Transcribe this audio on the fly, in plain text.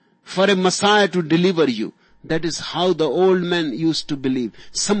for a Messiah to deliver you. That is how the old men used to believe.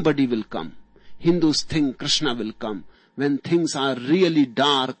 Somebody will come. Hindus think Krishna will come. When things are really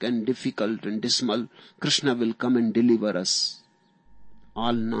dark and difficult and dismal, Krishna will come and deliver us.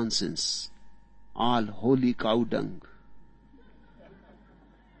 All nonsense. All holy cow dung.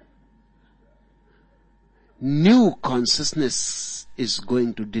 New consciousness is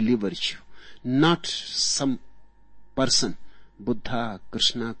going to deliver you. Not some person. Buddha,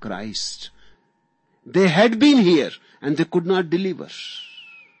 Krishna, Christ. They had been here and they could not deliver.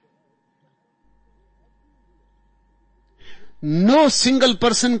 No single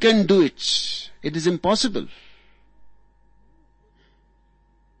person can do it. It is impossible.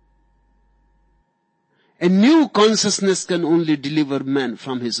 A new consciousness can only deliver man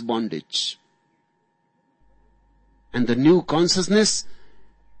from his bondage. And the new consciousness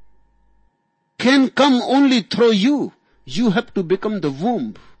can come only through you. You have to become the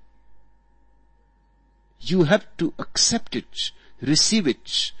womb. You have to accept it, receive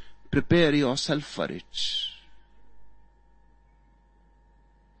it, prepare yourself for it.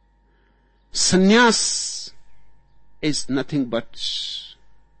 Sannyas is nothing but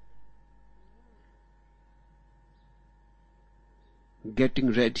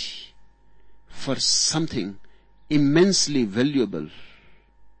getting ready for something immensely valuable,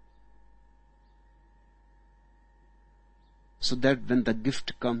 so that when the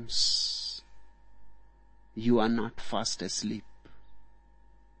gift comes, you are not fast asleep.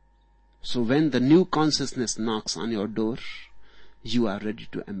 So when the new consciousness knocks on your door, you are ready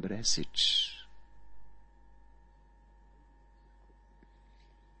to embrace it.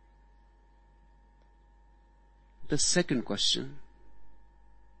 The second question.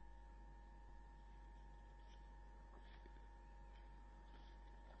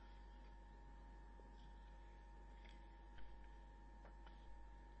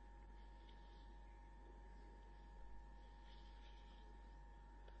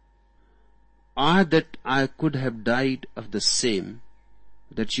 That I could have died of the same,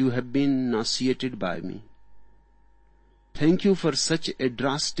 that you have been nauseated by me. Thank you for such a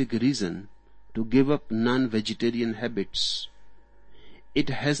drastic reason to give up non-vegetarian habits. It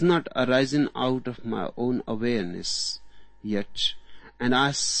has not arisen out of my own awareness yet, and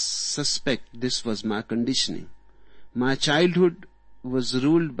I suspect this was my conditioning. My childhood was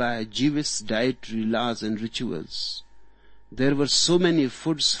ruled by Jewish dietary laws and rituals. There were so many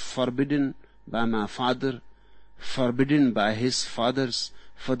foods forbidden by my father, forbidden by his fathers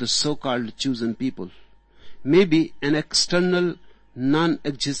for the so-called chosen people. Maybe an external,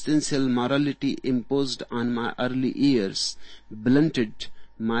 non-existential morality imposed on my early years blunted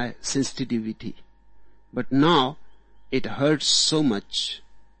my sensitivity. But now it hurts so much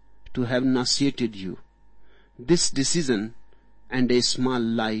to have nauseated you. This decision and a small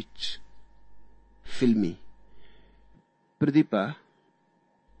light fill me. Pradeepa,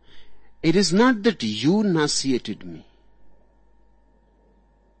 it is not that you nauseated me.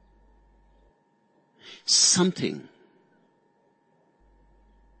 Something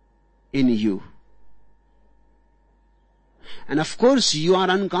in you. And of course you are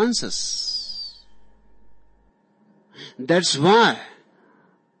unconscious. That's why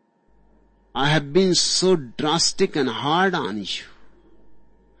I have been so drastic and hard on you,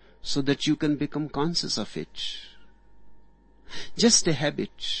 so that you can become conscious of it. Just a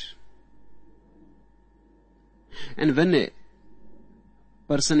habit. And when a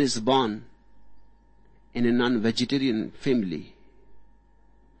person is born in a non-vegetarian family,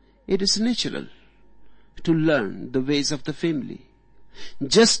 it is natural to learn the ways of the family,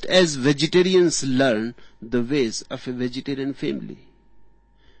 just as vegetarians learn the ways of a vegetarian family.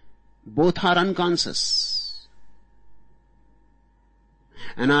 Both are unconscious.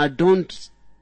 And I don't